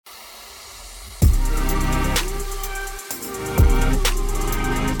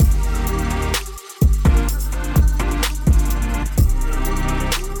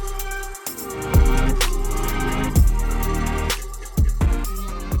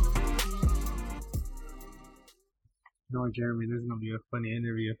No, Jeremy, this is gonna be a funny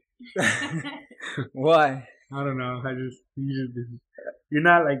interview. Why? I don't know. You're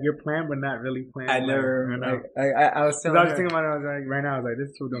not like you're planned, but not really planned. I never. I was telling I was her. thinking about it. I was like, right now, I was like,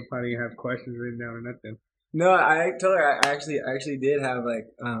 this fool don't probably have questions written down or nothing. No, I told her I actually did have like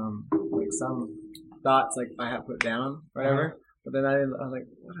some thoughts like I had put down, whatever. But then I was like,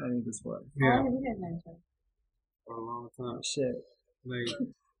 what do I need this for? Yeah. How long have you guys known each other? For a long time. Shit. Like, I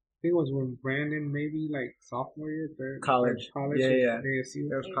think it was when Brandon maybe like sophomore year, third College. Yeah. It ASU.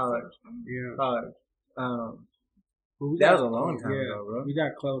 was college. Yeah. College. But That was a long time ago, bro. We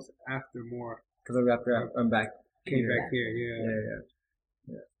got close after more. Because after I'm back. Came back here,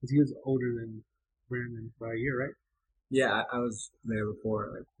 Yeah. Because he was older than Brandon by a year, right? Yeah, I was there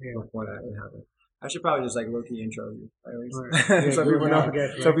before, before that happened. I should probably just like low-key intro you. Right. So people know.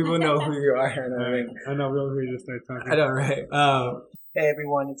 So people know who you are. I know we over here just start talking. I know, right? Hey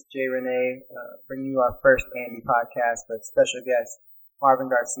everyone, it's Jay Renee, bringing you our first Andy podcast with special guest Marvin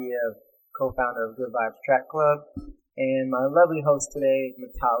Garcia, co-founder of Good Vibes Track Club, and my lovely host today is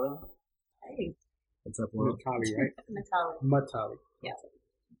Matali. Hey. What's up, world? Matali, right? Matali. Yeah.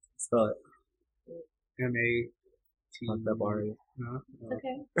 Spell it. M-A-T. Fucked up already. No. It's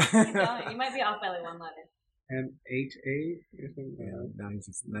okay. Keep going. You might be off by like one letter. M-H-A?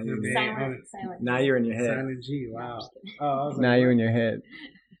 Now you're in your head. Silent G, wow. Oh, I was like, Now you're in your head.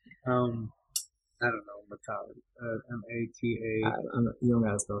 I don't know, Matali. M-A-T-A. You don't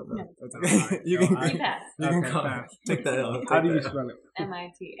gotta spell it though. No. That's okay. You pass. can call. Take that out. How do you spell it?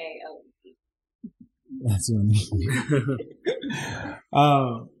 M-I-T-A-O-E. That's funny.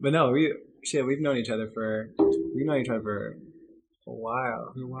 But no, we've known each other for a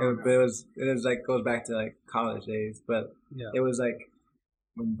while. It was like goes back to like college days, but it was like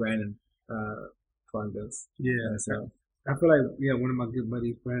when Brandon plugged us. Yeah. So I feel like one of my good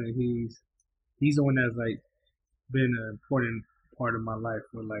buddies, Brandon, he's the one that's like been an important part of my life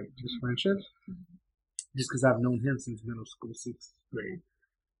with like just friendships. Just because I've known him since middle school, 6th grade.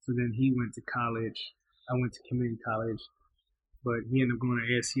 So then he went to college. I went to community college, but he ended up going to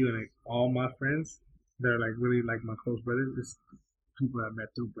ASU, and like all my friends that are like really like my close brothers, is people I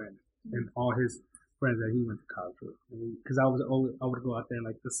met through Brandon, and all his friends that he went to college with. Because I would go out there in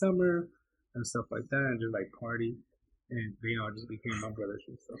like the summer and stuff like that, and just like party, and they all just became my brothers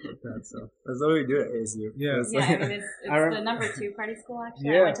and stuff like that. So that's what we do at ASU. Yeah, I mean it's the number 2 party school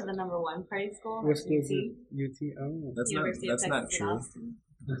actually. I went to the number 1 party school. What's UT? UT? Oh, That's not true.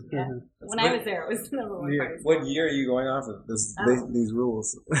 Yeah. When I was there, it was the number 1 party school. What year are you going off of these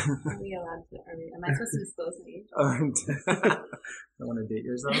rules? Are we allowed to? Am I supposed to disclose the age? Don't want to date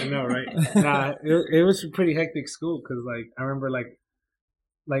yourself. I know, right? Nah, it was a pretty hectic school because like I remember like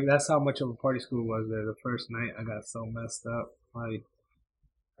that's how much of a party school was there. The first night I got so messed up, like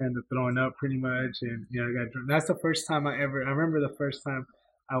ended up throwing up pretty much, and I got drunk. That's the first time I remember the first time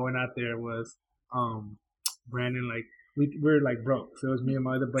I went out there was Brandon, like we were like broke, so it was me and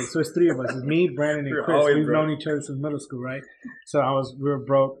my other buddy. So it's 3 of us. It's me, Brandon, and Chris. We've known each other since middle school, right? So we were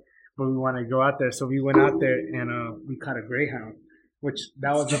broke, but we wanted to go out there. So we went out there and we caught a Greyhound, which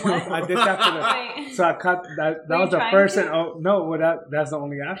that was I did that for the. So I caught that. That was the first. And that's the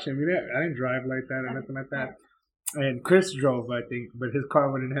only option. I didn't drive like that or nothing like that. And Chris drove, I think, but his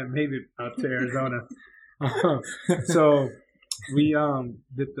car wouldn't have made it out to Arizona. So we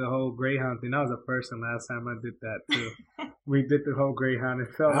did the whole Greyhound thing. That was the first and last time I did that too. We did the whole Greyhound.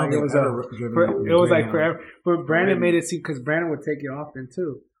 It felt like it was like forever. But Brandon made it seem, because Brandon would take it often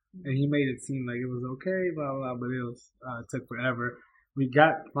too, and he made it seem like it was okay, blah blah. But it took forever. We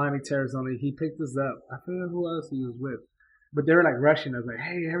got finally to Arizona. He picked us up. I forget who else he was with, but they were like rushing us, like,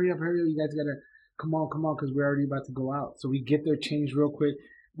 "Hey, hurry up! You guys gotta come on, because we're already about to go out." So we get there, change real quick.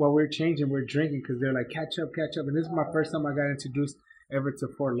 While we're changing, we're drinking because they're like, catch up. And this is my first time I got introduced ever to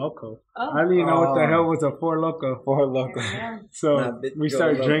Four Loko. Oh. I didn't even know what the hell was a Four Loko. Four Loko. Yeah. So we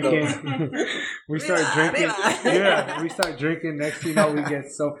started drinking. We started drinking. Yeah, we started drinking. Next thing you know, we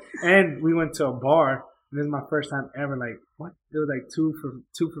get and we went to a bar. And this is my first time ever. Like, what? It was like $2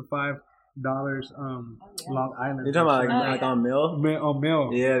 for $5. Long Island. You're talking about like on Mill? On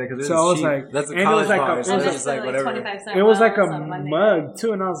Mill. Yeah, because so I was like, that's a and college it was like bar. So it's just like whatever. It was like a mug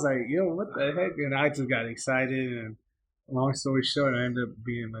too, and I was like, yo, what the heck? And I just got excited, and long story short, I ended up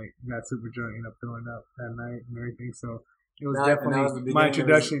being like, got super drunk, ended up throwing up that night and everything. So it was definitely my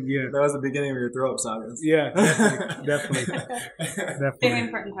introduction. That was the beginning of your throw up sagas. Yeah, definitely. Very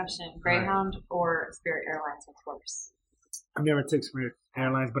important question: Greyhound or Spirit Airlines? What's worse? I've never taken Spirit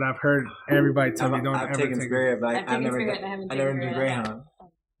Airlines, but I've heard everybody tell me don't ever take Spirit, but I've never taken done Greyhound.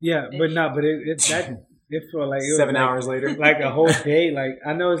 Yeah, but no, but it felt like it was 7 like, hours later. like a whole day. Like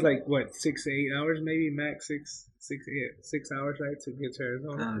I know it's like what 6 to 8 hours, maybe max 6 hours, right, to get to I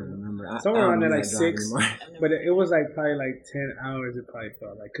Arizona. don't remember. Somewhere around there, don't like do that drive 6. anymore. But it was like probably like 10 hours. It probably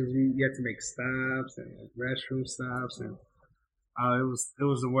felt like because you had to make stops and like, restroom stops and it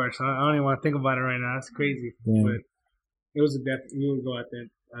was the worst. I don't even want to think about it right now. It's crazy, but it was a we would go out there.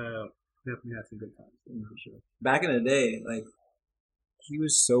 Definitely had some good times for sure. Back in the day, like he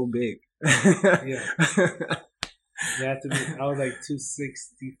was so big. Yeah. I was like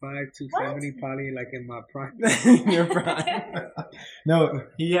 265, 270, probably like in my prime. Your prime. No,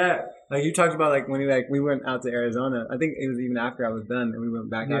 he had like you talked about like when we went out to Arizona. I think it was even after I was done, and we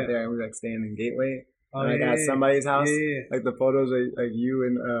went back out there and we were like staying in Gateway, at somebody's house. Yeah. Like the photos of like you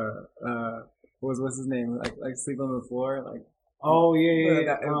and what's his name? Like sleeping on the floor, like. Oh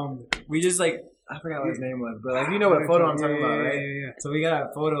yeah. We just like I forgot what his name was, but like you know what photo I'm talking about, right? Yeah. So we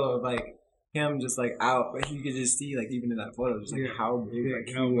got a photo of like him just like out, but you could just see like even in that photo, just like how big like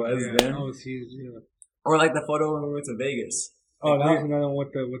he was then. That was huge. Yeah. Or like the photo when we went to Vegas. Oh, like, that was another one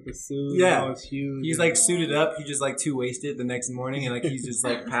with the suit. Yeah, that was huge. He's like suited up. He just like too wasted the next morning, and like he's just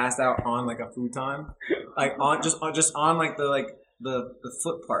like passed out on like a futon, like on like the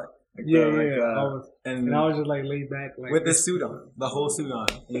foot part. Like and I was just like laid back, like with the suit on, the whole suit on.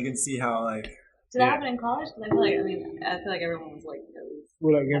 And you can see how like. Did that happen in college? Because I feel like everyone was like,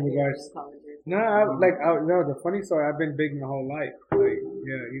 well, like in regards. No, the funny story. I've been big my whole life. Like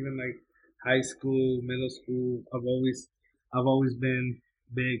even like high school, middle school. I've always been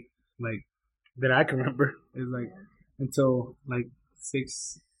big. Like that I can remember is like until like 8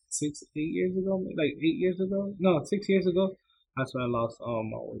 years ago, like 8 years ago. No, 6 years ago. That's when I lost all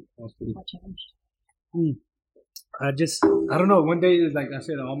my weight. What changed? I don't know. One day, like I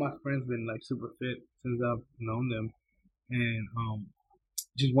said, all my friends been like super fit since I've known them, and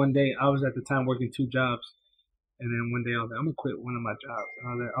just one day I was at the time working 2 jobs, and then one day I was like, I'm gonna quit one of my jobs.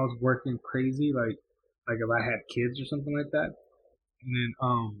 And I was working crazy, like if I had kids or something like that, and then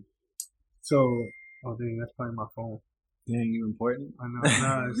oh dang, that's probably my phone. Dang, you important? I know.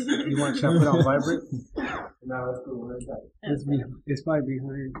 Nah, you want to put it on vibrate? No, that's cool. It's probably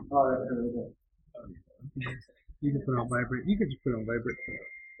behind. Oh, that's really good. You can put it on vibrate. You can just put it on vibrate.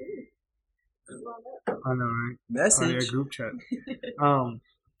 I know, right? Message. Group chat.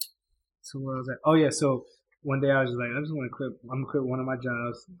 So what was that? Oh yeah. So one day I was just like, I just want to quit. I'm gonna quit one of my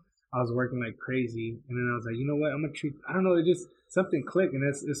jobs. I was working like crazy, and then I was like, you know what? I'm gonna treat. I don't know. It just something clicked, and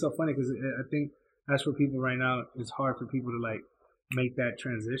it's so funny because I think that's for people right now. It's hard for people to like make that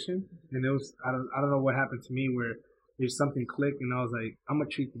transition, and it was I don't know what happened to me where there's something clicked, and I was like, I'm gonna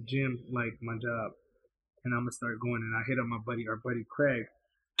treat the gym like my job, and I'm gonna start going. And I hit up our buddy Craig,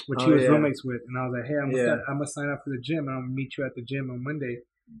 which he was roommates with, and I was like, hey, I'm gonna sign up for the gym, and I'm gonna meet you at the gym on Monday.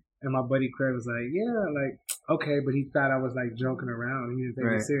 And my buddy Craig was like, yeah, like okay, but he thought I was like joking around. He didn't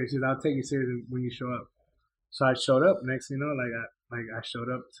take me serious. He said, I'll take you serious when you show up. So I showed up. Next thing you know, I showed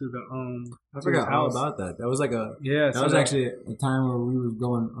up to the I forgot all about that. That was like that was actually a time where we were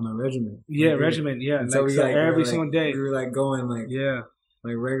going on a regimen. Yeah, regimen. Yeah, so every single day we were like going like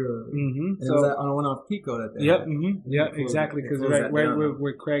regularly. Mm-hmm. So it was on a one-off Pico that day. Yep. Mm-hmm. Yeah, exactly. Because right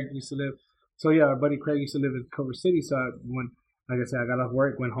where Craig used to live. So yeah, our buddy Craig used to live in Culver City. So like I said, I got off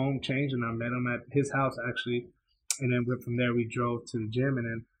work, went home, changed, and I met him at his house actually. And then from there we drove to the gym, and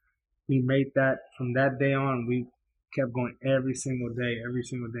then we made that from that day on. We kept going every single day.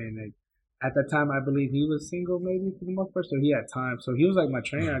 And then at that time, I believe he was single, maybe for the most part, so he had time. So he was like my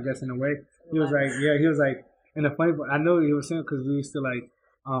trainer, I guess, in a way. He was like, and the funny, I know he was single because we used to like,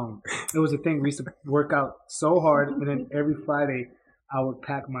 it was a thing. We used to work out so hard, and then every Friday I would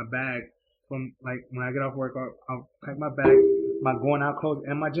pack my bag from like when I get off work, I'll pack my bag, my going out clothes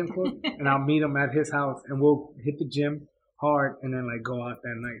and my gym clothes, and I'll meet him at his house, and we'll hit the gym hard, and then like go out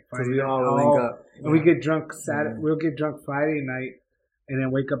that night. Because we all link up, and we get drunk Saturday. We'll get drunk Friday night, and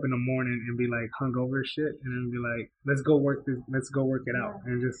then wake up in the morning and be like hungover shit, and then be like, let's go work it out,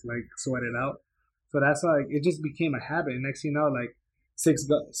 and just like sweat it out. So that's like it just became a habit. And next thing you know, like 6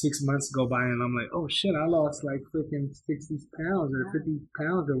 months go by, and I'm like, oh shit, I lost like freaking 60 pounds or 50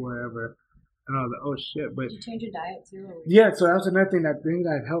 pounds or whatever. And I was like, oh shit. But did you change your diet too? Yeah, so that was another thing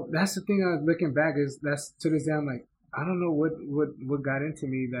that helped. That's the thing I was looking back is that's to this day I'm like, I don't know what got into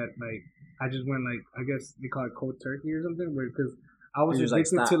me that like I just went like, I guess they call it cold turkey or something, because I was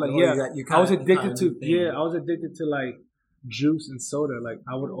addicted to like I was addicted to like juice and soda. Like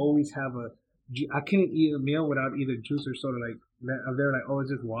I would always have I couldn't eat a meal without either juice or soda. Like they're like, oh,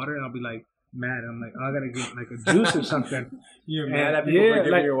 it's just water, and I'll be like mad. I'm like, oh, I gotta get like a juice or something. You're mad at people for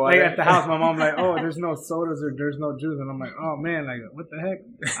giving like, you water? like at the house, my mom like, oh, there's no sodas or there's no juice, and I'm like, oh man, like what the heck?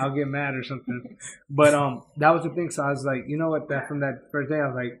 I'll get mad or something. But that was the thing. So I was like, you know what? That from that first day, I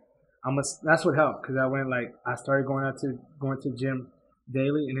was like, that's what helped, because I went like I started going to gym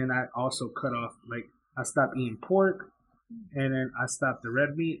daily, and then I also cut off, like I stopped eating pork, and then I stopped the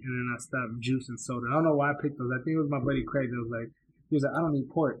red meat, and then I stopped juice and soda. I don't know why I picked those. I think it was my buddy Craig that was like, he was like, I don't eat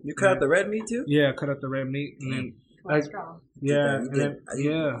pork. You cut out the red meat too? Yeah, I cut out the red meat, and then like, yeah, and then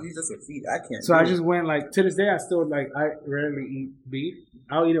yeah. That's a feed. I can't. So I just went like, to this day I still like, I rarely eat beef.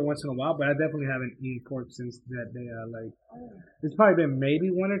 I'll eat it once in a while, but I definitely haven't eaten pork since that day. It's probably been maybe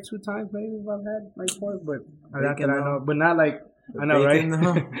 1 or 2 times maybe if I've had like pork, but not that I know, but not like. I know, right?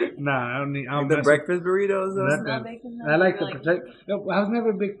 Nah, I don't need. The breakfast burritos. I like the protect. No, I was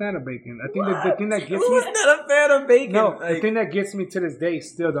never a big fan of bacon. I think the thing that gets me. Who's not a fan of bacon? No, the thing that gets me to this day,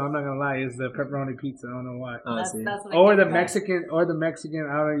 still though, I'm not gonna lie, is the pepperoni pizza. I don't know why. That's Or the Mexican. I don't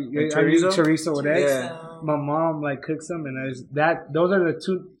know, chorizo with eggs. Yeah. My mom like cooks them, and those are the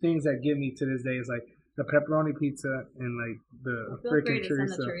 2 things that get me to this day. Is like the pepperoni pizza and like the freaking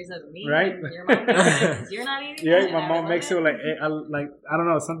chorizo. Right? You're not eating. Yeah, my mom makes it with I don't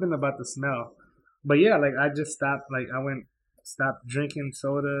know, something about the smell. But yeah, like I just stopped. Like I stopped drinking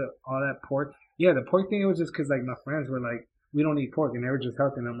soda, all that pork. Yeah, the pork thing, it was just because like my friends were like, we don't eat pork, and they were just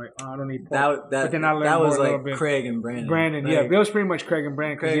healthy. And I'm like, oh, I don't eat pork. But then I learned that was like Craig and Brandon. Yeah, it was pretty much Craig and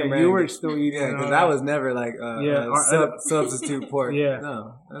Brandon. You were still eating. Yeah, because I was never like substitute pork. Yeah,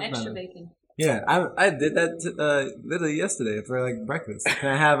 no, extra bacon. Yeah, I did that literally yesterday for like breakfast. Can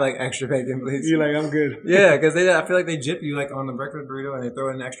I have like extra bacon, please? You're like, I'm good. Yeah, because I feel like they jip you like on the breakfast burrito, and they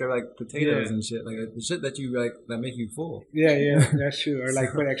throw in extra like potatoes and shit, like the shit that you like that make you full. Yeah, that's true. Or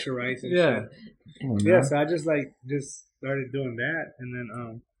like put extra rice. And shit. So I just started doing that, and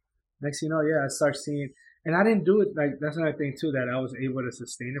then next thing you know, I started seeing, and I didn't do it like, that's another thing too that I was able to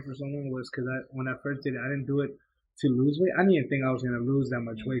sustain it for so long, was because when I first did it, I didn't do it to lose weight. I didn't even think I was gonna lose that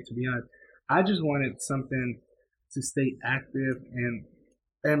much weight, to be honest. I just wanted something to stay active,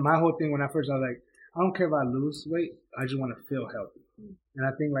 and my whole thing when I first, I was like, I don't care if I lose weight, I just want to feel healthy. And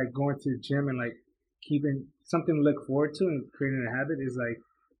I think like going to the gym and like keeping something to look forward to and creating a habit is like,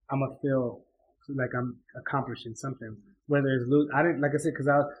 I'm gonna feel like I'm accomplishing something. Whether it's I didn't, like I said, because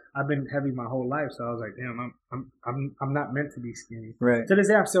I've been heavy my whole life, so I was like, damn, I'm not meant to be skinny. Right. To this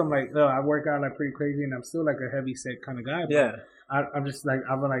day, I'm still like, I work out like pretty crazy, and I'm still like a heavy set kind of guy. But I'm just like,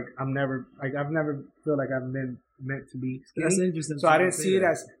 I've never feel like I've been meant to be skinny. That's interesting. So I didn't see it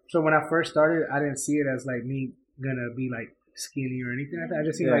as, so when I first started, I didn't see it as like me gonna be like skinny or anything like that. I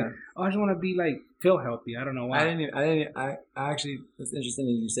just see like, I just want to be like, feel healthy. I don't know why. I actually, it's interesting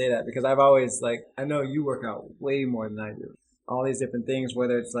that you say that, because I've always like, I know you work out way more than I do. All these different things,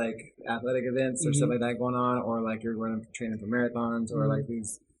 whether it's like athletic events or stuff like that going on, or like you're training for marathons, or like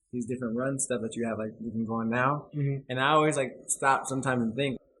these different run stuff that you have, like you can go on now. And I always like stop sometimes and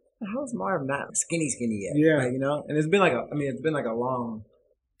think, how's Marv not skinny yet? Yeah. Like, you know, and it's been like a long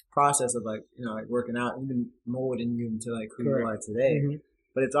process of like, you know, like working out, even molding you into like who you are today.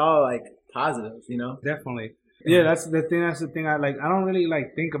 But it's all like positive, you know? Definitely. Yeah, that's the thing I like. I don't really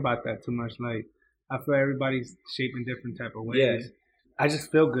like think about that too much. Like, I feel everybody's shaped in different type of ways. Yeah. I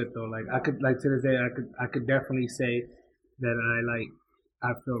just feel good though. Like I could, like to this day, I could definitely say that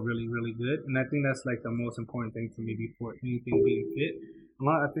I feel really, really good. And I think that's like the most important thing to me before anything being fit.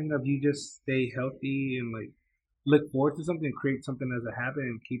 I think if you just stay healthy and like look forward to something, create something as a habit,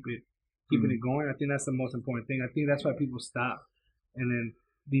 and keeping it going, I think that's the most important thing. I think that's why people stop, and then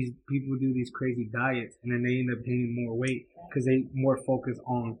these people do these crazy diets, and then they end up gaining more weight because they more focus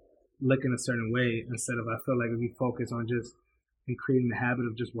on looking a certain way instead of, I feel like if you focus on just and creating the habit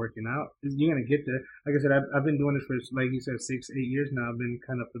of just working out, you're gonna get there. Like I said, I've been doing this for, like you said, 6-8 years now. I've been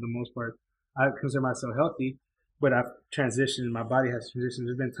kind of, for the most part, I consider myself healthy, but I've transitioned. My body has transitioned.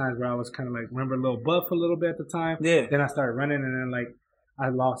 There's been times where I was kind of like, remember, a little buff a little bit at the time. Yeah. Then I started running, and then like I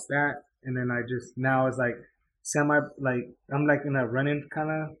lost that, and then I just, now it's like like I'm like in a running kind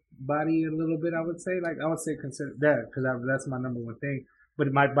of body a little bit. I would say consider that, because that's my number one thing.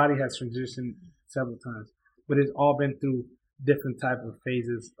 But my body has transitioned several times, but it's all been through different type of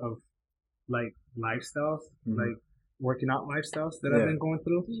phases of like lifestyles, like working out lifestyles that I've been going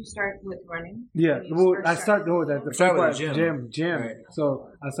through. Did you start with running? Yeah, well, I started with that. The start with the gym. Right. So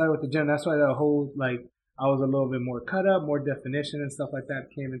I started with the gym. That's why the whole like I was a little bit more cut up, more definition and stuff like that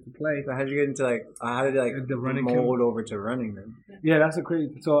came into play. So how did you get into like, how did like the running mold over to running then? Yeah, that's a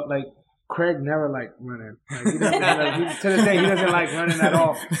crazy. So like Craig never liked running. Like, he doesn't, to this day, he doesn't like running at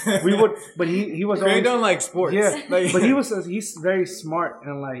all. We would, but he was Craig always, don't like sports. Yeah, Like, but he's very smart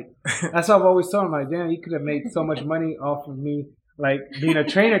and like that's what I've always told him. Like, damn, you could have made so much money off of me, like being a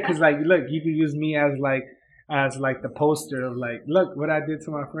trainer. Because like, look, you could use me as like the poster of like, look what I did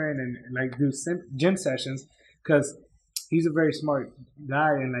to my friend, and like do gym sessions because he's a very smart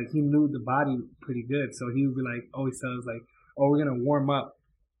guy and like he knew the body pretty good. So he would be like, always tell us like, oh, we're gonna warm up,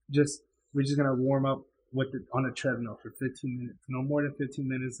 we're just gonna warm up on a treadmill for 15 minutes, no more than 15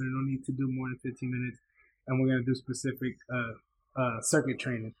 minutes. There's no need to do more than 15 minutes, and we're gonna do specific circuit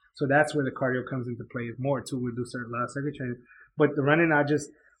training. So that's where the cardio comes into play. Is more too. We do a lot of circuit training, but the running I just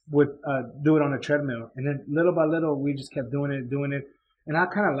would do it on a treadmill, and then little by little we just kept doing it, and I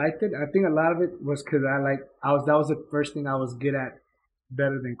kind of liked it. I think a lot of it was because that was the first thing I was good at,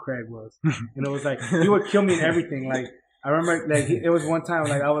 better than Craig was. And it was like he would kill me in everything. Like I remember, like it was one time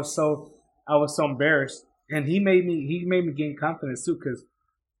like I was so embarrassed, and he made me gain confidence too, because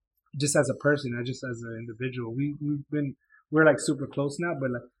just as a person, not just as an individual, we're like super close now,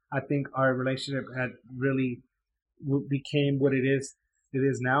 but like I think our relationship had really became what it is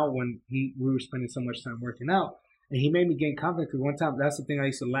now when we were spending so much time working out. And he made me gain confidence because one time, that's the thing I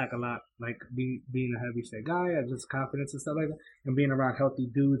used to lack a lot, like being a heavy set guy, just confidence and stuff like that, and being around healthy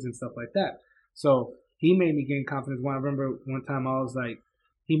dudes and stuff like that. So he made me gain confidence. When I remember one time I was like,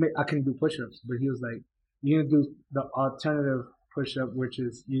 I couldn't do push-ups, but he was like, you're going to do the alternative push-up, which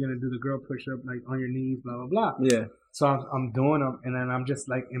is you're going to do the girl push-up like on your knees, blah, blah, blah. Yeah. So I'm doing them, and then I'm just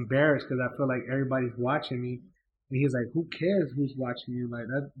like embarrassed because I feel like everybody's watching me. And he's like, who cares who's watching you? Like,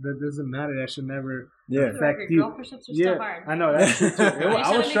 that doesn't matter. That should never affect you. Girl push-ups are still hard. I know. That's true, too.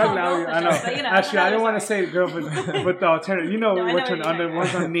 I was struggling. I know. Actually, I didn't want to say girl push-ups, but the alternative. You know, which one,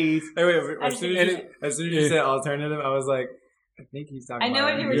 ones on knees. Wait. As soon as you said alternative, I was like, I think he's talking about. I know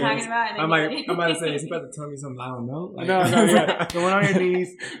what you were talking about. I'm about to say, is he about to tell me something I don't know? Like, no, yeah. The one on your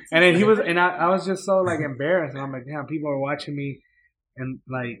knees. And then he was, and I was just so, like, embarrassed. And I'm like, damn, people are watching me and,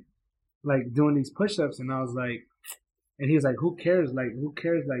 like doing these push-ups. And I was like, and he was like, who cares? Like,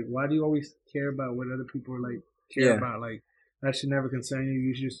 Like, why do you always care about what other people like care about? Like, that should never concern you.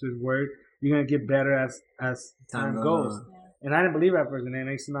 You should just work. You're gonna get better as time goes. Yeah. And I didn't believe it at first. And then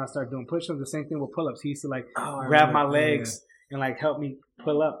next thing I started doing push-ups. The same thing with pull-ups. He used to like grab my legs and like help me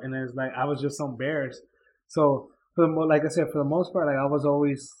pull up. And it's like I was just so embarrassed. So like I said, for the most part, like I was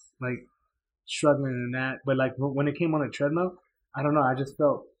always like struggling in that. But like when it came on a treadmill, I don't know. I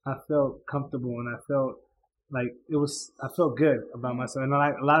felt comfortable, and I felt like I felt good about myself. And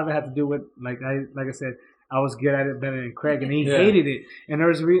a lot of it had to do with, like I said, I was good at it better than Craig, and he hated it. And there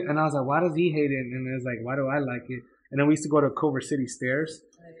was and I was like, why does he hate it? And it was like, why do I like it? And then we used to go to Culver City Stairs,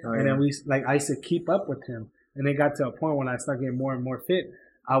 and then I used to keep up with him. And it got to a point when I started getting more and more fit,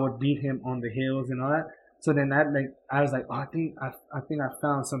 I would beat him on the hills and all that. So then I was like, oh, I think I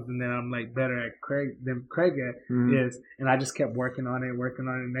found something that I'm like better at than Craig is. And I just kept working on it.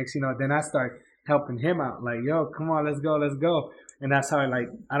 Next, then I started helping him out. Like, yo, come on, let's go. And that's how I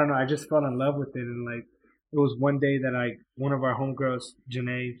don't know, I just fell in love with it. And like, it was one day that one of our homegirls,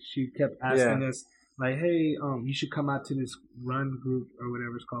 Janae, she kept asking us, like, hey, you should come out to this run group or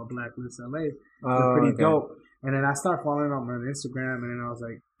whatever it's called, Blacklist LA. It's pretty dope. And then I started following them on Instagram, and then I was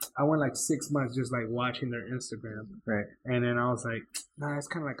like, I went like 6 months just like watching their Instagram. Right. And then I was like, nah, it's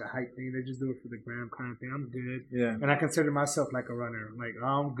kind of like a hype thing. They just do it for the gram kind of thing. I'm good. Yeah. And I consider myself like a runner. Like, oh,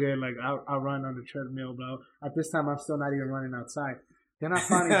 I'm good. Like, I run on the treadmill, bro. At this time, I'm still not even running outside. Then I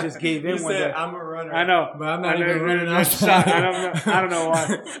finally just gave in one day. I'm a runner. I know. But I'm not even running outside. I don't know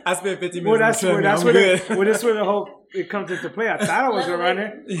why. I spent 15 minutes that's where the whole it comes into play. I thought I was a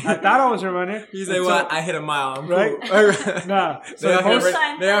runner. You say, well, I hit a mile. I'm right? Cool. Nah. So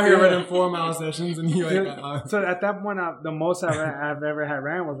they out here running 4-mile sessions, and you like, So at that point, the most I've ever had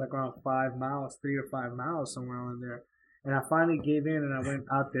ran was like around 5 miles, 3 to 5 miles, somewhere around there. And I finally gave in, and I went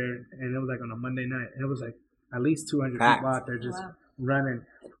out there, and it was like on a Monday night, and it was like at least 200 people out there just running.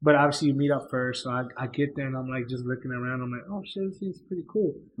 But obviously you meet up first, so I get there and I'm like just looking around. I'm like, oh shit, this seems pretty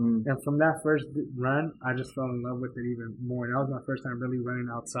cool. And from that first run, I just fell in love with it even more. And that was my first time really running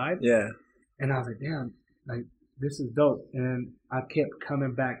outside. Yeah. And I was like, damn, like this is dope. And I kept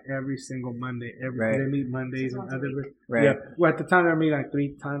coming back every single Monday. They meet Mondays and other weeks. Right. Yeah. Well, at the time they meet like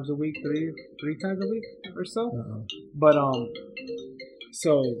three times a week or so. But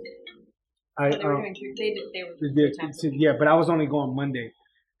so. They were doing 3 times. Yeah, but I was only going Monday.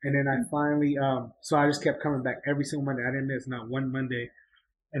 And then I finally, so I just kept coming back every single Monday. I didn't miss not one Monday.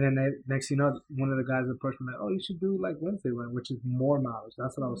 And then next thing you know, one of the guys approached me like, oh, you should do like Wednesday run, which is more miles.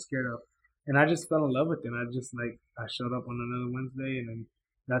 That's what I was scared of. And I just fell in love with it. And I just I showed up on another Wednesday, and then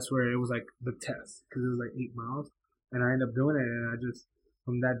that's where it was like the test because it was like 8 miles, and I ended up doing it, and I just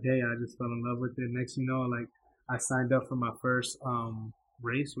from that day I just fell in love with it. Next, you know, like I signed up for my first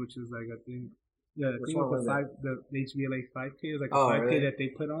race, which is like I think. Yeah, I think it was the HVLA 5K. It was like a 5K really? That they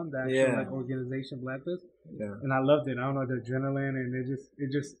put on, the actual like organization Blacklist. Yeah. And I loved it. I don't know, the adrenaline, and it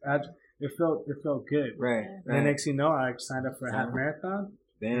felt good. Right. And next you know, I signed up for a half marathon.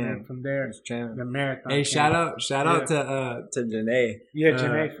 Damn. And then from there, the marathon. Hey, shout out to Janae. Yeah,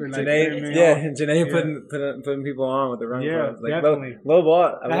 Janae for like Janae putting people on with the run clubs. Like definitely. Low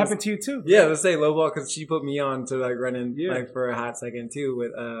ball. That happened to you too. Yeah, let's say low ball because she put me on to like running like for a hot second too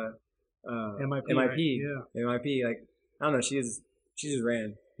with MIP, right? MIP. Like I don't know, she just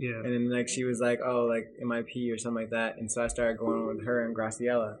ran. Yeah. And then like she was like, oh, like MIP or something like that, and so I started going with her and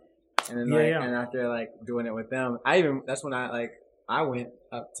Graciela, and then and after like doing it with them, that's when I went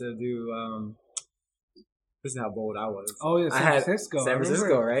up to do this is how bold I was. Oh yeah, San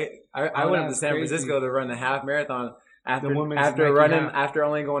Francisco, right? I went up to San Francisco to run the half marathon. After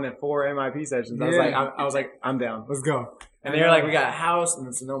only going to 4 MIP sessions, I was like, I'm down. Let's go. And they were like, we got a house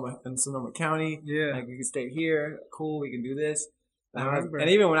in Sonoma County. Yeah. Like, you can stay here. Cool, we can do this. And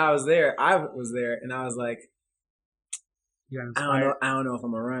even when I was there, and I was like, I don't know if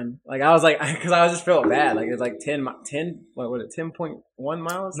I'm gonna run. Like, I was like, because I just felt bad. Like, it was like 10.1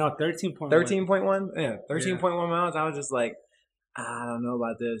 miles? No, 13.1. 13.1? Yeah, 13.1 miles. I was just like, I don't know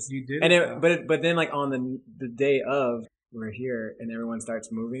about this. You did. And but then like on the day of, we're here and everyone starts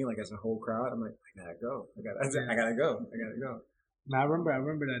moving like as a whole crowd. I'm like, I gotta go. I gotta go. Now I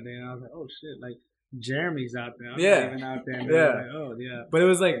remember that day and I was like, oh shit, like Jeremy's out there. I'm not even out there. And like, oh yeah. But it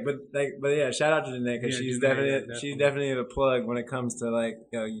was like, but yeah, shout out to Janae because she's definitely the plug when it comes to like,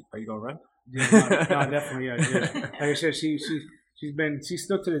 are you gonna run? Yeah, no, definitely. Yeah. Like I said, she's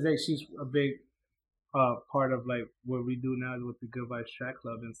still to this day. She's a big part of like what we do now with the Good Vibes Track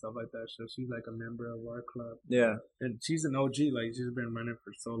Club and stuff like that. So she's like a member of our club. Yeah, and she's an OG. Like she's been running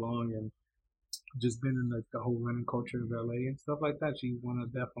for so long and just been in like the whole running culture of LA and stuff like that. She's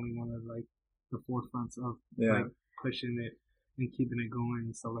definitely one of like the forefronts of like pushing it and keeping it going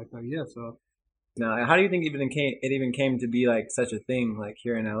and stuff like that. Yeah. So now, how do you think it even came to be like such a thing like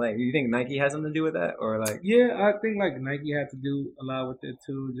here in LA? Do you think Nike has something to do with that, or like? Yeah, I think like Nike had to do a lot with it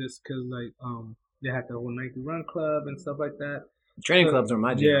too, just because like they had the whole Nike Run Club and stuff like that. Training clubs are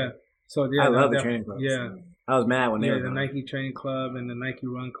my jam. Yeah. So I love the training clubs. Yeah. I was mad when they were the Nike Training Club and the Nike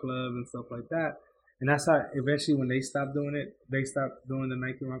Run Club and stuff like that. And that's how eventually when they stopped doing it, they stopped doing the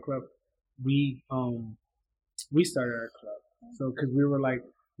Nike Run Club. We started our club. So because we were like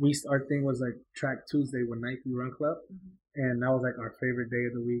our thing was like Track Tuesday with Nike Run Club. And that was like our favorite day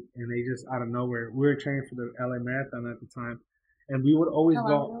of the week. And they just out of nowhere, we were training for the LA Marathon at the time. And we would always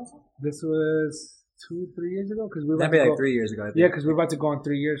go. This was 2-3 years ago because we were. That'd be like 3 years ago. I think. Yeah, because we're about to go on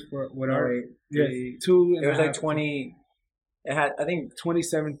 3 years for what our 2. It was like 20. It had, I think,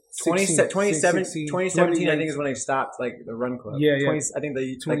 2017. 2017. I think is when they stopped like the run club. Yeah. 20, I think the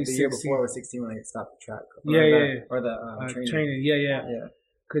year before was 16 when they stopped the track club. Or the training. Yeah.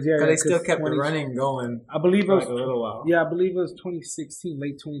 Because they still kept the running going. I believe it was a little while. Yeah, I believe it was 2016,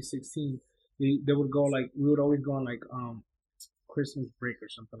 late 2016. They would go like we would always go on like Christmas break or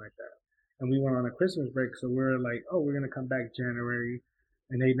something like that. And we went on a Christmas break, so we were like, oh, we're going to come back January.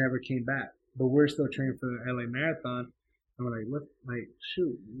 And they never came back. But we're still training for the LA Marathon. And we're like, what? Like,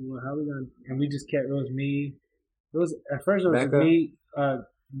 shoot, how are we going to? And we just kept, at first it was Becca.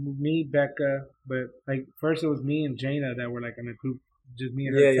 me, Becca. But like, first it was me and Jaina that were like in a group, just me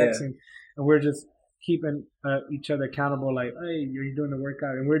and her texting. And we're just keeping each other accountable, like, hey, you're doing the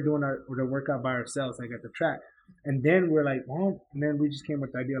workout. And we're doing the workout by ourselves, like at the track. And then we're like, and then we just came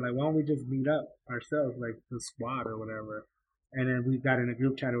with the idea, like, why don't we just meet up ourselves, like the squad or whatever. And then we got in a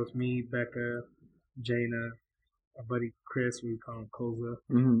group chat. It was me, Becca, Jaina, our buddy Chris, we call him Koza,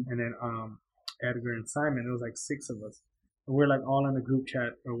 and then Edgar and Simon. It was like 6 of us. And we're like all in a group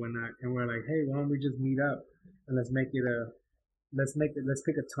chat or whatnot. And we're like, hey, why don't we just meet up and let's pick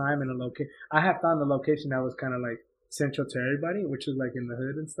a time and a location. I have found a location that was kind of like central to everybody, which was like in the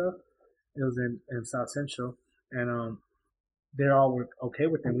hood and stuff. It was in South Central. And they all were okay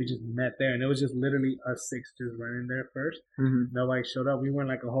with it. We just met there, and it was just literally us 6 just running there first. Nobody showed up. We went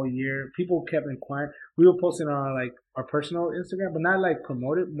like a whole year. People kept inquiring. We were posting on like our personal Instagram, but not like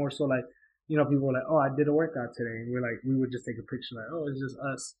promote it. More so like, people were like, "Oh, I did a workout today." And we would just take a picture like, "Oh, it's just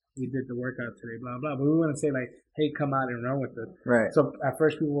us. We did the workout today." Blah blah. But we wouldn't say like, "Hey, come out and run with us." Right. So at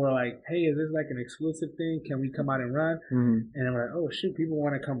first people were like, "Hey, is this like an exclusive thing? Can we come out and run?" And then we're like, "Oh shoot, people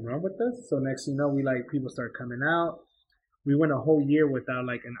want to come run with us." So next thing you know, people start coming out. We went a whole year without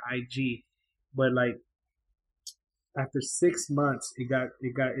like an IG, but like after 6 months, it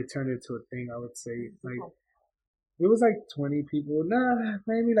turned into a thing. I would say like it was like 20 people,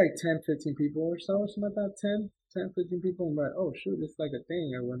 maybe like 10, 15 people or so, something like that. 10, 15 people. I'm like, oh shoot, it's like a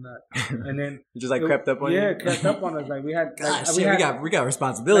thing and whatnot. And then it just like crept up on you. Yeah, crept up on us. Like we had, we got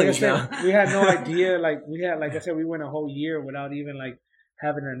responsibilities now. We had no idea. Like I said, we went a whole year without even like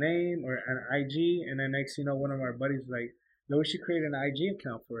having a name or an IG. And then next, one of our buddies was like, no, we should create an IG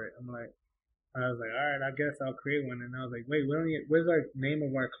account for it. I was like, all right, I guess I'll create one. And I was like, wait, where's our name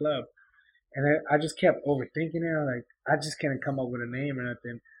of our club? And I just kept overthinking it. Like, I just can't come up with a name or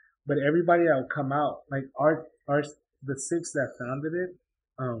nothing. But everybody that would come out, like the 6 that founded it,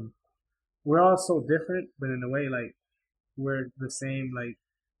 we're all so different, but in a way, like, we're the same, like,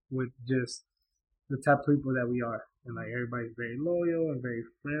 with just the type of people that we are. And, like, everybody's very loyal and very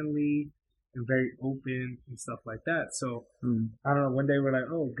friendly and very open and stuff like that. So, I don't know, one day we're like,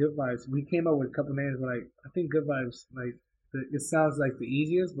 oh, Good Vibes. We came up with a couple names. We're like, I think Good Vibes, like, it sounds like the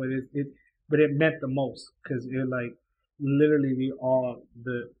easiest, but it meant the most. Because it, like, literally we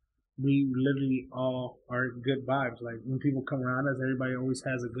literally all are good vibes. Like, when people come around us, everybody always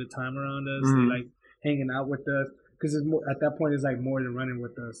has a good time around us. They like hanging out with us. Because at that point, it's like more than running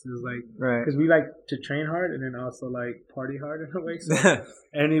with us. It's like, because we like to train hard and then also like party hard in a way. So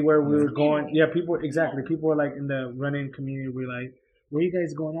anywhere we were going, people were like in the running community. We're like, where you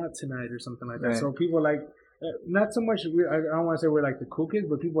guys going out tonight or something like that. Right. So people like, not so much, I don't want to say we're like the cool kids,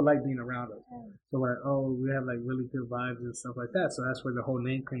 but people like being around us. So we're like, oh, we have like really good vibes and stuff like that. So that's where the whole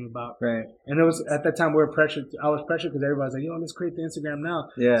name came about. Right. And it was, at that time, I was pressured because everybody's like, let's create the Instagram now.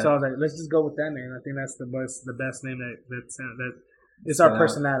 Yeah. So I was like, let's just go with that name. I think that's the best name that it's our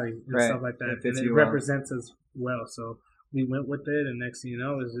personality and stuff like that. And it represents us well. So we went with it, and next thing you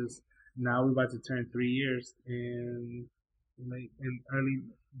know, it's just, now we're about to turn 3 years in early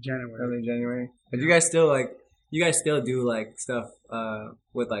January. But you guys still do like stuff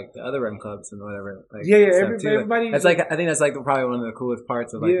with like the other run clubs and whatever. Like, everybody. That's like, I think that's like probably one of the coolest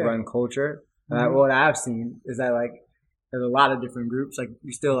parts of like run culture. What I've seen is that like there's a lot of different groups. Like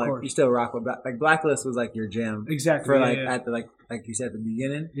you still rock with like Blacklist was like your jam exactly for like at the like you said at the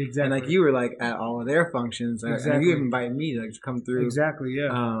beginning exactly, and like you were like at all of their functions exactly, and you even invited me to like come through exactly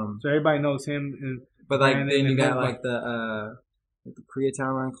so everybody knows him. But like then you got like the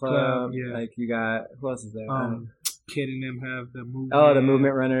Koreatown Run Club. Like you got, who else is there? Kid and them have the movement. Oh, the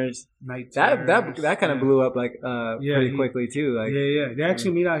movement runners. That kind of blew up like pretty quickly too. Like they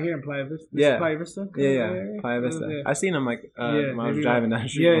actually meet out here in Playa Vista. Playa Vista. Playa Vista. I've seen them like when I was driving down the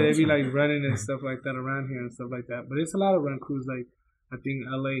street. Yeah, they be like running and stuff like that around here and stuff like that. But it's a lot of run crews. Like I think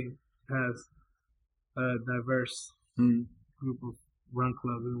LA has a diverse group of run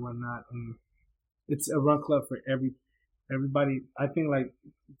clubs and whatnot, and it's a run club for everybody. I think like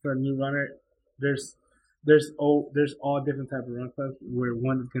for a new runner, there's all different type of run clubs where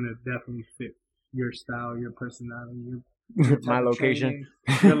one is gonna definitely fit your style, your personality, your my location,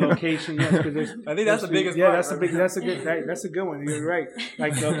 your location. Yes, because I think that's the biggest. Yeah, part. That's a good one. You're right.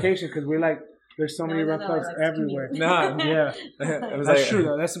 Like the location, because we're like. There's so many run clubs everywhere. That's true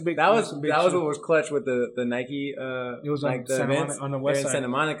though. That's a big. That was what was clutch with the Nike. It was like the events on the west side in Santa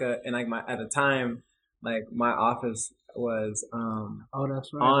Monica, and like at the time, like my office was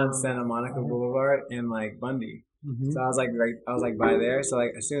that's right. on Santa Monica Boulevard and like Bundy. Mm-hmm. So I was like by there. So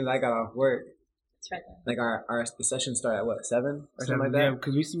like as soon as I got off work, right, like the session started at what 7 or something like that. Yeah,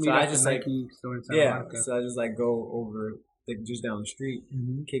 because we used to meet at the Nike store in Santa Monica. So I just like go over. Like just down the street,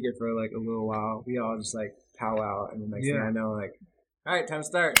 kick it for like a little while. We all just like powwow, and the next thing I know, like, all right, time to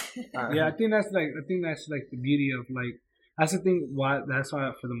start. Yeah, I think that's like the beauty of like that's the thing. That's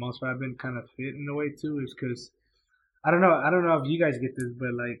why for the most part I've been kind of fit in a way too, is because I don't know if you guys get this,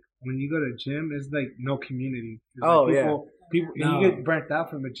 but like when you go to a gym, it's like no community. It's people, no. You get burnt out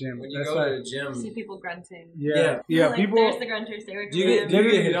from the gym. When you go to the gym, you see people grunting. Yeah. Like, people. There's the grunters. Do you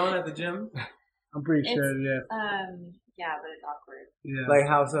get hit on at the gym? I'm pretty sure. Yeah, but it's awkward. Yeah. Like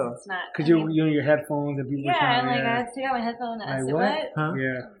how so? It's not. Because you're in your headphones and people. Yeah, and like I take out my headphone and I said, what? Huh?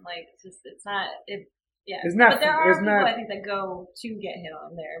 Yeah. Like it's not. It's not. But there are people I think that go to get hit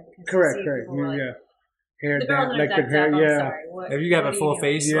on there because correct. Like, hair down, like the hair. Yeah. If you have a full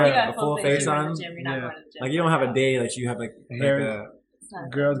face, a full face on, like you don't have a day like you have like hair.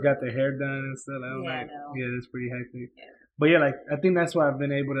 Girls got their hair done and stuff. It's pretty hectic. Yeah. But yeah, like I think that's why I've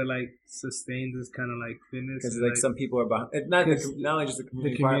been able to like sustain this kind of like fitness. Because like some people are behind. It's not only just the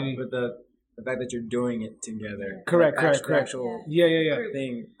community part, but the fact that you're doing it together. Correct. Actual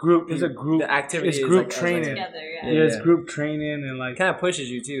thing. Group is a group. The activity is group like, training. Together, it's group training and like kind of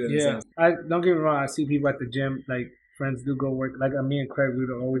pushes you too. In a sense. I don't get me wrong. I see people at the gym like friends do go work. Like me and Craig, we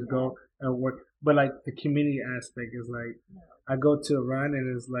would always go and work. But like the community aspect is like, I go to a run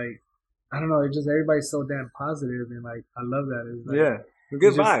and it's like, I don't know, it's just everybody's so damn positive and like I love that. It's like,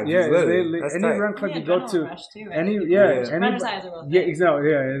 good vibes. Yeah, That's any tight. run club you go to, too, any Runner's High is a real thing.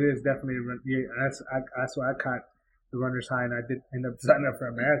 it is definitely a run. Yeah, that's why I caught the Runner's High and I did end up signing up for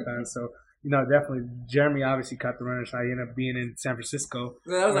a marathon. So definitely Jeremy obviously caught the Runner's High. He ended up being in San Francisco.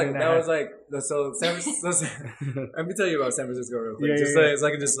 So San Francisco. Let me tell you about San Francisco real quick.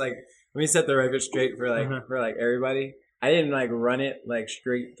 Let me set the record straight for everybody. I didn't like run it like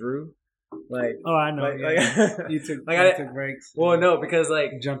straight through. Like, oh, I know. You took breaks. Well, no, because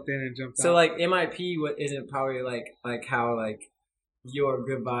like jumped in and jumped out. So like MIP isn't probably like how like your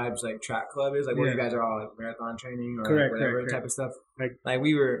Good Vibes like track club is, like where you guys are all like marathon training or whatever type of stuff. Like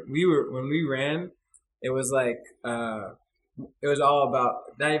we were when we ran, it was like it was all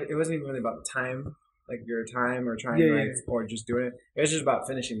about that. It wasn't even really about time, like your time or trying or just doing it. It was just about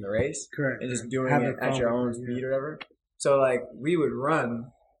finishing the race, and just doing it at your own speed or whatever. So like we would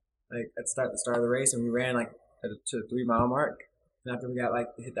run like at the start of the race, and we ran like to the 3 mile mark. And after we got like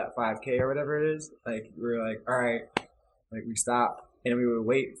hit that 5K or whatever it is, like we were like, all right, like we stopped and we would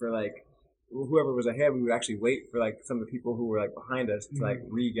wait for like whoever was ahead. We would actually wait for like some of the people who were like behind us to like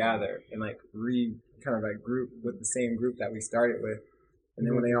regather and like kind of like group with the same group that we started with. And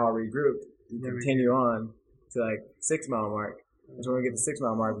then when they all regrouped, we continue on to like 6 mile mark. And so when we get to 6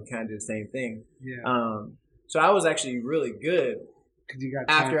 mile mark, we kind of do the same thing. Yeah. So I was actually really good. You got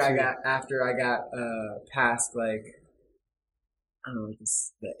after I got past like I don't know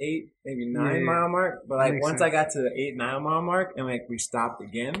the 8 maybe 9 mile mark, but like once I got to the 8-9 mile mark and like we stopped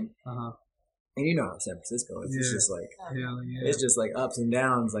again, and how San Francisco is, it's just like it's just like ups and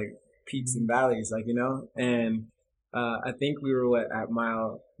downs, like peaks and valleys, like and I think we were at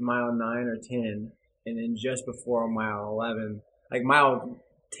mile 9 or 10, and then just before mile 11, like mile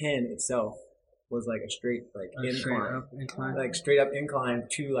 10 itself was like a straight like incline, like straight up incline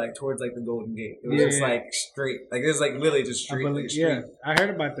to like towards like the Golden Gate. It was just like straight, like it was like literally just straight. I heard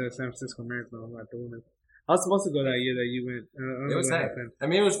about the San Francisco Marathon. I'm not doing it. I was supposed to go that year that you went. It was tight. I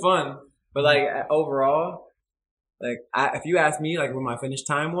mean, it was fun, but like overall, like if you ask me like what my finish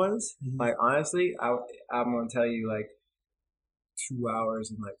time was, like honestly, I'm gonna tell you like 2 hours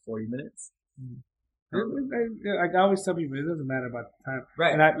and like 40 minutes. Like I always tell people, it doesn't matter about the time,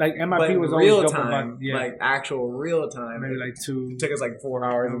 right? And like MIP was real always time, like actual real time. Maybe like 2. It took us like 4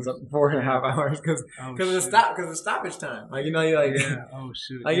 hours and 4.5 hours because of the stoppage time. Like you like oh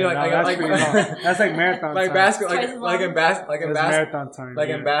shoot, like that's like marathon like time. Basketball, like in marathon time. Like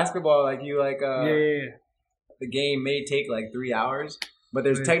in basketball, like you like the game may take like 3 hours. But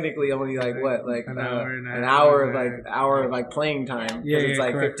there's technically only like what, like an hour of like playing time. Yeah, it's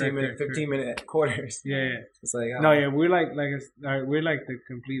like 15 minute quarters. Yeah, it's like we're like the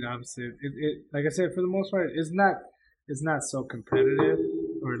complete opposite. It like I said, for the most part, it's not so competitive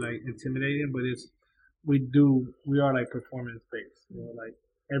or like intimidating, but we are like performance based. Like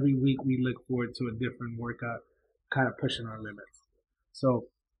every week we look forward to a different workout, kind of pushing our limits. So.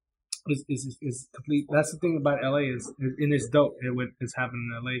 It's complete. That's the thing about LA and it's dope. It's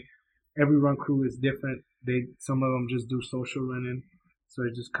happening in LA. Every run crew is different. Some of them just do social running, so they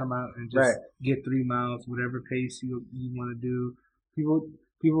just come out and just get 3 miles, whatever pace you want to do.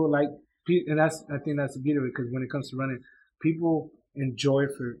 People like, and I think that's the beauty of it, because when it comes to running, people enjoy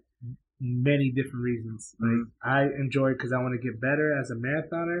for many different reasons. Like I enjoy because I want to get better as a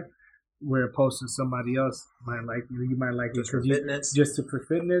marathoner. Where opposed to somebody else might like you might like just it for fitness, for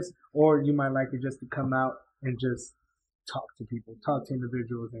fitness, or you might like it just to come out and just talk to people, talk to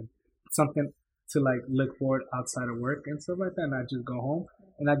individuals, and something to like look forward outside of work and stuff like that, and not just go home.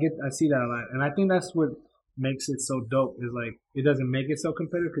 And I see that a lot, and I think that's what makes it so dope. Is like it doesn't make it so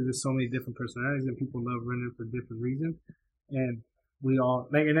competitive because there's so many different personalities and people love running for different reasons, and we all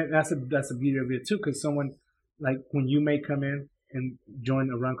like, and that's the beauty of it too. Because someone like when you may come in and join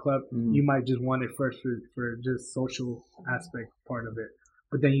a run club, you might just want it first for just social aspect part of it.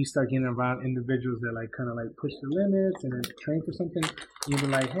 But then you start getting around individuals that like kind of like push the limits and then train for something. You're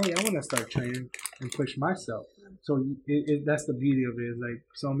like, hey, I want to start training and push myself. So that's the beauty of it. Is like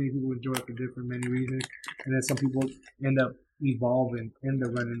so many people enjoy it for many reasons, and then some people end up evolving in the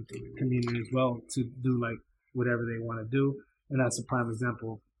running community as well to do like whatever they want to do. And that's a prime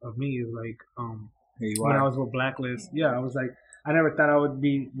example of me. Is like when I was with Blacklist, I was like. I never thought I would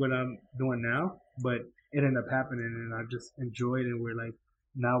be what I'm doing now, but it ended up happening, and I just enjoyed it. We're like,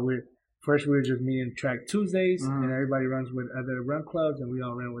 now we were just me and Track Tuesdays, and everybody runs with other run clubs, and we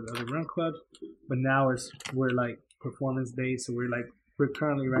all ran with other run clubs. But now we're like performance based, so we're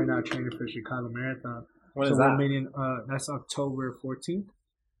currently right now training for Chicago Marathon. When so is we're that? meeting. That's October 14th.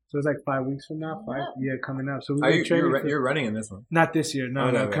 So it's like 5 weeks from now. Coming up. So You're running in this one. not this year. No,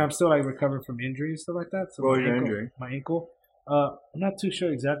 Okay, no. okay. 'Cause I'm still like recovering from injury and stuff like that. So What was my your ankle, injury? My ankle. I'm not too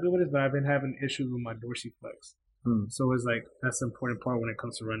sure exactly what it is, but I've been having issues with my dorsiflex. So it's like that's the important part when it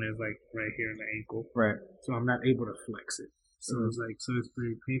comes to running is like right here in the ankle. Right. So I'm not able to flex it. So it's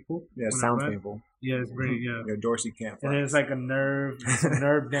very painful. Yeah, it sounds painful. Yeah, it's very Your dorsey can't flex. And then it's like some nerve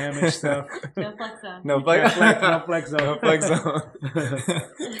damage stuff. No flex zone. No flex. No flex zone. No flex zone.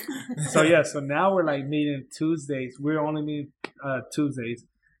 So now we're like meeting Tuesdays. We're only meeting Tuesdays,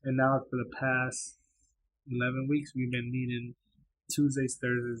 and now for the past 11 weeks we've been meeting Tuesdays,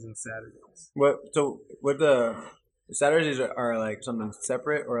 Thursdays, and Saturdays. What the Saturdays are like something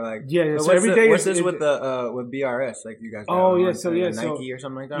separate or like So every day what's this with BRS like you guys got Nike or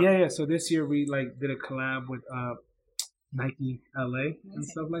something like that? Yeah. So this year we like did a collab with Nike LA and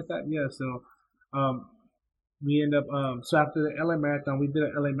stuff like that. Yeah. So we end up so after the LA Marathon, we did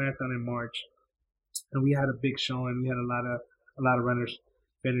an LA Marathon in March, and we had a big showing. We had a lot of runners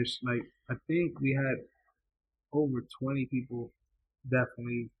finish. Like I think we had over 20 people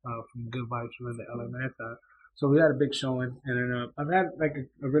definitely from Good Vibes run the LA Marathon. So we had a big showing, and then I've had like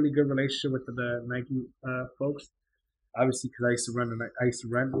a really good relationship with the Nike folks. Obviously, because I used to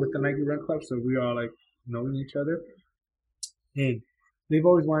run with the Nike Run Club, so we all like knowing each other. And they've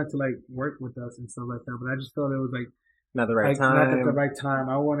always wanted to like work with us and stuff like that, but I just felt it was like not the right time. Not at the right time.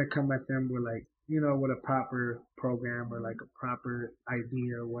 I want to come at them with like with a proper program or like a proper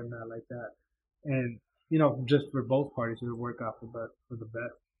idea or whatnot like that, and just for both parties to work out for the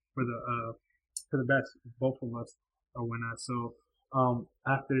best, both of us or whatnot. So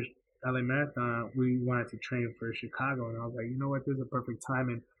after LA Marathon, we wanted to train for Chicago, and I was like, you know what, this is a perfect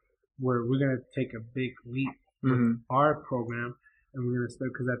timing where we're gonna take a big leap with our program, and we're gonna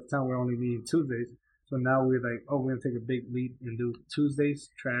start because at the time we're only meeting Tuesdays. So now we're like, we're gonna take a big leap and do Tuesdays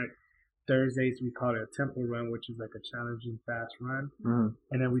track. Thursdays we call it a tempo run, which is like a challenging fast run,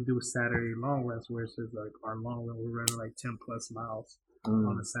 and then we do Saturday long runs, where it's just like our long run. We're running like 10 plus miles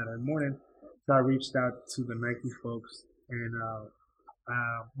on a Saturday morning. So I reached out to the Nike folks, and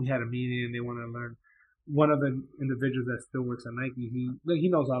we had a meeting, and they want to learn. One of the individuals that still works at Nike, he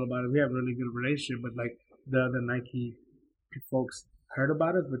knows all about it. We have a really good relationship, but like the other Nike folks heard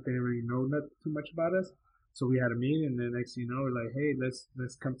about us, but they didn't really know too much about us. So we had a meeting, and then next thing you know, we're like, hey,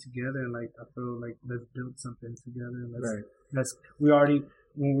 let's come together, and like I feel like let's build something together.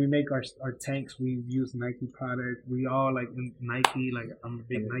 When we make our tanks, we use Nike product. We all like Nike. Like I'm a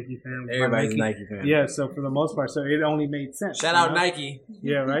big Nike fan. Everybody's a Nike fan. Yeah. So for the most part, so it only made sense. Shout out Nike.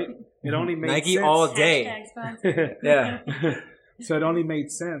 Yeah. Right. It only made Nike sense. all day. Yeah. So it only made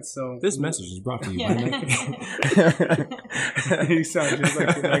sense. So this message is brought to you by Nike. You sound just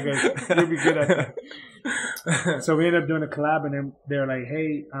like you'll be good at that. So we ended up doing a collab, and then they're like,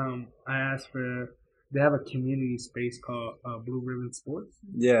 hey, I asked for. They have a community space called Blue Ribbon Sports.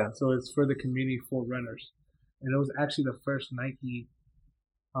 Yeah. So it's for the community for runners, and it was actually the first Nike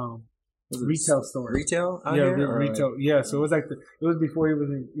retail store. Retail? Retail. Yeah. So it was like it was before he was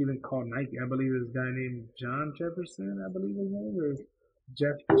even called Nike. I believe this guy named John Jefferson. I believe his name was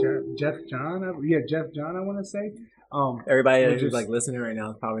Jeff John. Jeff John. I want to say. Everybody who's like listening right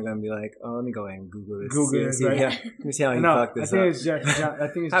now is probably gonna be like, "Oh, let me go ahead and Google this. Right? Let me see how he fucked this up." I think it's Jeff John. I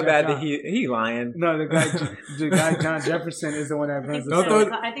think it's how Jeff bad John. did he lying? No, the guy John Jefferson is the one that runs the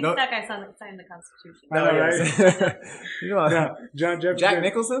store. I think that guy signed the Constitution. I know, right? Yeah, John Jefferson. Jack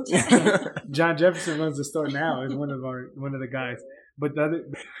Nicholson. John Jefferson runs the store now. Is one of the guys. But the other.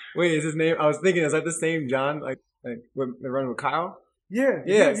 Wait, is his name? I was thinking, is that the same John? Like they're running with Kyle. Yeah.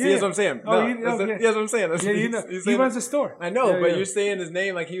 See, that's what I'm saying. That's what I'm saying. He runs the store. I know, but you're saying his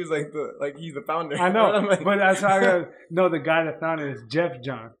name like he was he's the founder. I know, but that's how I got. No, the guy that founded it is Jeff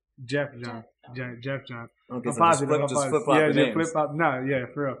John. Jeff John. Okay, I'm so positive. just flip flop the names. Flip flop. No, yeah,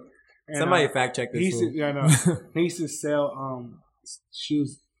 for real. And, somebody fact check this. He used to sell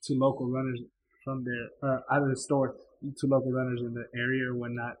shoes to local runners from there out of the store to local runners in the area or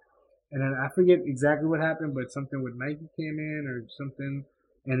whatnot. And then I forget exactly what happened, but something with Nike came in or something,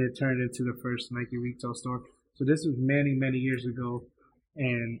 and it turned into the first Nike retail store. So this was many, many years ago,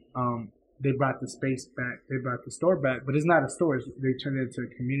 and they brought the space back. They brought the store back, but it's not a store. They turned it into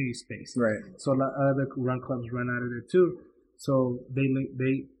a community space. Right. So a lot of other run clubs run out of there too. So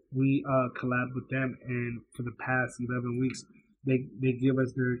we collabed with them, and for the past 11 weeks, they give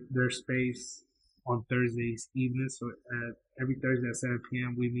us their space on Thursdays evenings. So every Thursday at 7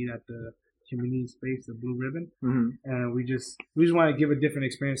 p.m. we meet at the community space, the Blue Ribbon, and we just want to give a different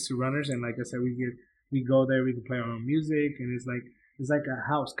experience to runners. And like I said, we go there, we can play our own music, and it's like it's like a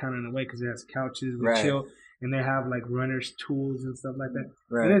house kind of in a way because it has couches, we Right. chill, and they have like runners tools and stuff like that.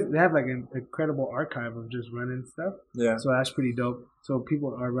 Right. And they have like an incredible archive of just running stuff. Yeah. So that's pretty dope. So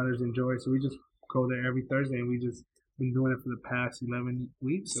people, our runners enjoy it. So we just go there every Thursday, and we just been doing it for the past 11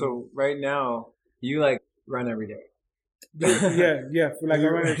 weeks. So right now, you like run every day. yeah, for like a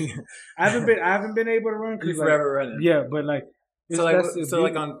runner. I haven't been able to run You because like, forever running. yeah, but like So like, that's the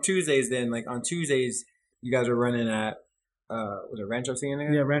beauty. on Tuesdays then, like on Tuesdays, you guys are running at was it Rancho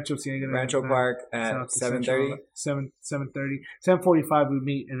Cienega? Yeah, Rancho Cienega. Rancho Park at 7:30. 7:30. 7:45 we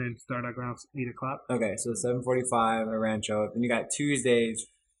meet and then start like around 8 o'clock. Okay, so 7:45 at Rancho. Then you got Tuesdays.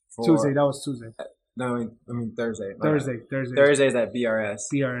 For, Tuesday, that was Tuesday. No, I mean Thursday. Thursdays at BRS.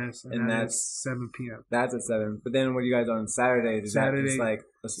 BRS, and that that's is 7 p.m. That's at 7. But then what do you guys on Saturdays? Is that just like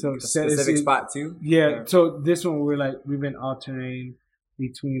a specific spot too? Yeah. So this one we've been alternating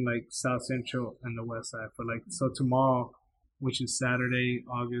between like South Central and the West Side for like so tomorrow, which is Saturday,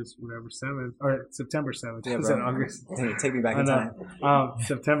 August whatever 7th or September 7th. Yeah, Is bro. that August? Take me back in time.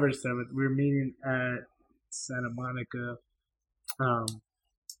 September 7th. We're meeting at Santa Monica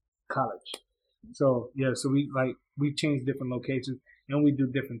College. So yeah, so we change different locations and we do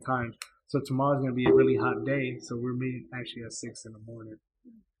different times. So tomorrow's gonna be a really hot day, so we're meeting actually at 6 in the morning.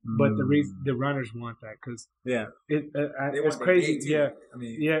 But the runners want that because Yeah. it's crazy. Yeah, I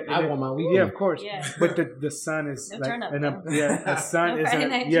mean, yeah. I want my weekend. Yeah, of course. Yeah. But the sun is No like, turn up, and though. the sun No is Friday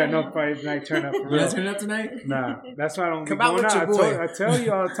night no turn up. Friday night turn up. For You real. guys turning up tonight? Nah, that's why I don't Come be out going with out. your boy. I tell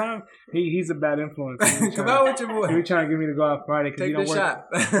you all the time, he's a bad influence. Come out with your He boy. was trying to get me to go out Friday because he Take don't the work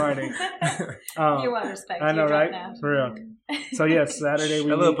shot. Friday. You want respect. I know, You don't right? now. For real. So yeah, Saturday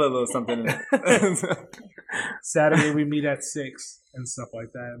we A little meet, put a little something in it. Saturday we meet at 6 and stuff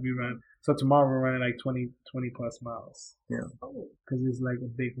like that. We run. So tomorrow we're running like 20 plus miles. Yeah. Because it's like a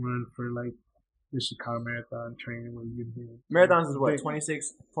big run for like the Chicago Marathon training where you do Marathons is what, big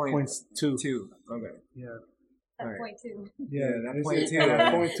 26.2? points two. Okay. Yeah. That's Alright. point two. Yeah, that it's- point two.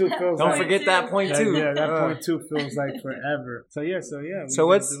 that point two feels Don't like, forget that point that, two. yeah, that point two feels like forever. So yeah. So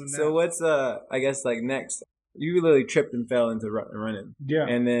we've been doing what's that. I guess like next? You literally tripped and fell into running, Yeah.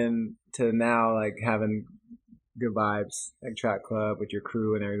 and then to now like having good vibes like track club with your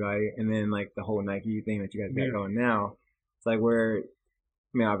crew and everybody, and then like the whole Nike thing that you guys got Yeah. going now. It's like where, I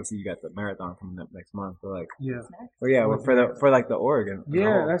mean, obviously you got the marathon coming up next month, but like, Yeah. well, yeah, well, for like the Oregon. as a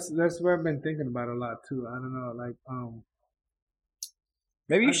Yeah, whole. that's what I've been thinking about a lot too. I don't know, like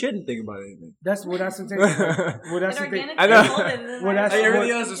maybe you shouldn't think about anything. that's the thing. Well, that's It the thing. organically I know. unfolded, and then Well, that's Like what-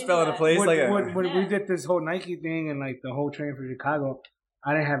 everything else just fell into place. When, like when we Yeah. did this whole Nike thing and like the whole train for Chicago,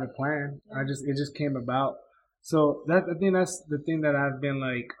 I didn't have it planned. It just came about. So I think that's the thing that I've been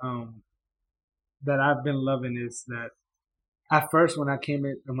like that I've been loving is that at first when I came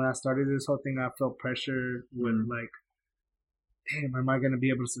in and when I started this whole thing, I felt pressure with like, damn, am I gonna be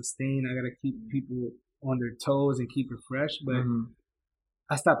able to sustain? I gotta keep people on their toes and keep it fresh, but. Mhm.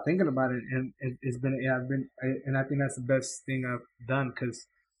 I stopped thinking about it, and it's been, and I think that's the best thing I've done because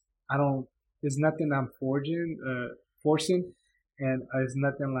there's nothing I'm forcing, and it's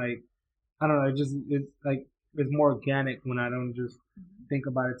nothing like, I don't know, it's more organic when I don't just think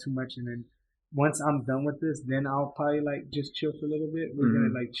about it too much, and then once I'm done with this, then I'll probably like just chill for a little bit. We're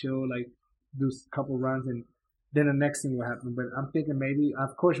gonna like chill, like do a couple runs, and then the next thing will happen. But I'm thinking maybe,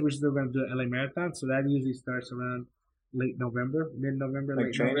 of course, we're still gonna do an LA Marathon, so that usually starts around late November, mid-November, Like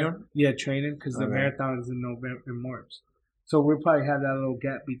late training? November. Yeah, training because the Okay. marathon is in November and March. So we'll probably have that little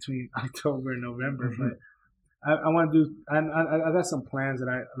gap between October and November. But I want to do. I got some plans that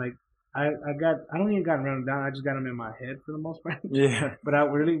I like. I don't even got them written down. I just got them in my head for the most part. Yeah, But I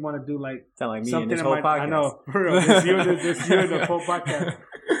really want to do like sound like me something in this in whole my. podcast. I know, for real. This you and the whole podcast.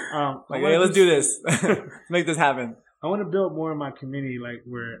 I Like, wanna hey, let's do this. Let's make this happen. I want to build more of my community, like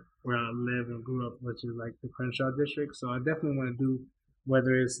where I live and grew up, which is like the Crenshaw district. So I definitely want to do,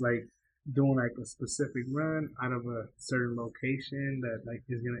 whether it's like doing like a specific run out of a certain location that like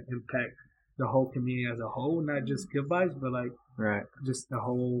is gonna impact the whole community as a whole, not just Good Vibes, but like Right. just the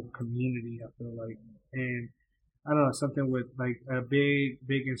whole community. I feel like, and I don't know, something with like a big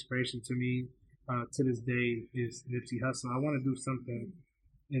inspiration to me to this day is Nipsey Hussle. I want to do something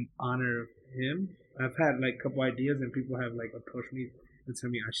in honor of him. I've had like a couple ideas and people have like approached me and tell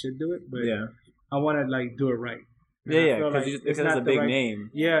me I should do it, but Yeah. I want to like do it right. And I Yeah, feel because like it's not a the big right- name.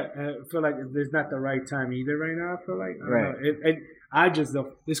 Yeah, and I feel like there's not the right time either right now. I feel like I don't Right. know. I just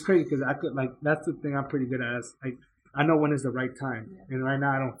don't. It's crazy because I could like that's the thing I'm pretty good at. Is, like I know when is the right time, and right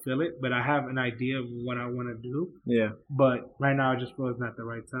now I don't feel it, but I have an idea of what I want to do. Yeah. But right now I just feel it's not the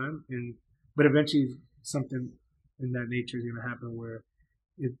right time, but eventually something in that nature is gonna happen where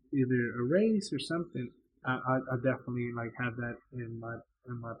it's either a race or something. I definitely like have that in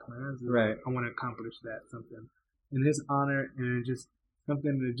my plans. Right. I want to accomplish that something in his honor, and just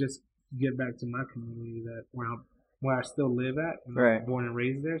something to just get back to my community that where I still live at, and Right. I'm born and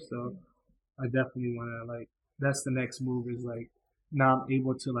raised there. So I definitely want to like that's the next move is like now I'm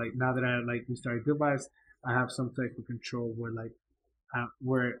able to like now that I like we started Good Vibes, I have some type of control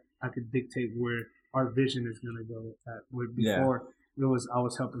where I could dictate where our vision is gonna go at. Where before it was I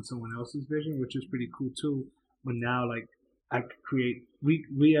was helping someone else's vision, which is pretty cool too. But now like I could create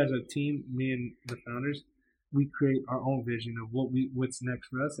we as a team, me and the founders, we create our own vision of what's next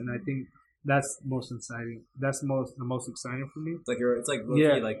for us, and I think that's most exciting. That's the most exciting for me. It's like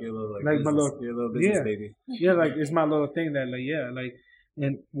low-key, like your little like my business, your little business baby. Yeah, like it's my little thing that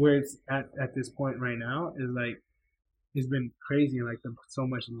and where it's at this point right now is like it's been crazy and like so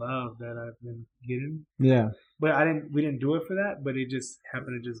much love that I've been getting. Yeah. But we didn't do it for that, but it just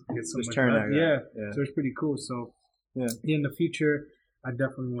happened to just get so much turn love. out. Yeah. So it's pretty cool. So in the future, I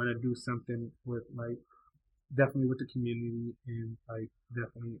definitely want to do something with definitely with the community and like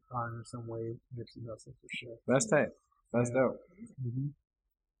definitely honor some way Nipsey Hussle for sure. That's tight. That's dope. Mm-hmm.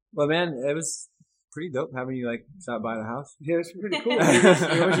 Well, man, it was pretty dope having you like stop by the house. Yeah, it's pretty cool. It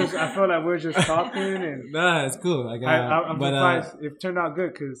was just I felt like we were just talking and nah, it's cool. I'm surprised it turned out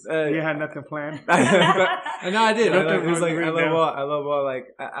good because you had nothing planned. No, I did. Nothing It was like I love all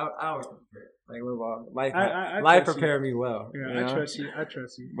like I always prepare. Like life prepared me well. Yeah, you know? I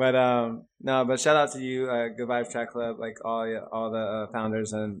trust you. But no, but shout out to you, Good Vibes Track Club, like all the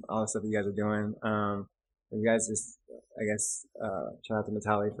founders and all the stuff you guys are doing. You guys just, I guess, shout out to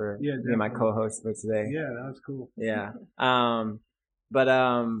Natalie for being my co-host for today. Yeah, that was cool. Yeah.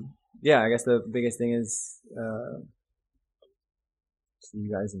 Yeah, I guess the biggest thing is see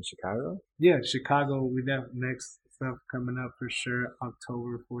you guys in Chicago. Yeah, Chicago. We have next stuff coming up for sure.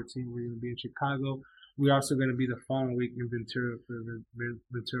 October 14th, we're going to be in Chicago. We're also going to be the following week in Ventura for the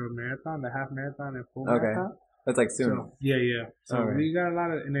Ventura Marathon, the half marathon and full marathon. That's like soon. So, yeah. So we got a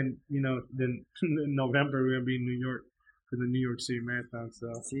lot of, and then then in November we're gonna be in New York for the New York City Marathon. So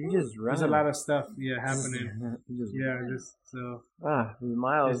you just run. There's a lot of stuff, happening.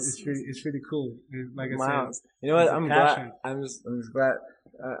 Miles. It's pretty cool. Like Miles. I said, you know what? I'm glad. I'm just glad.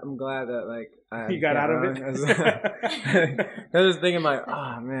 I'm glad that like you got out of it. I was thinking like,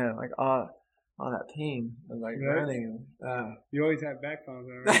 oh man, like all that pain of like running. You always have back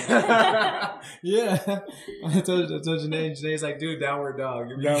problems, yeah. I told Janae. Janae's like, dude, downward dog.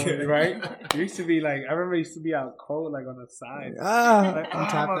 Right? You used to be like, I remember you used to be out cold, like on the side. I'm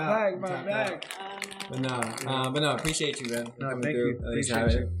tapped out. My back. But no, appreciate you, man. No, thank you.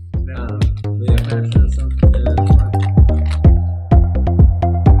 Appreciate you. Yeah.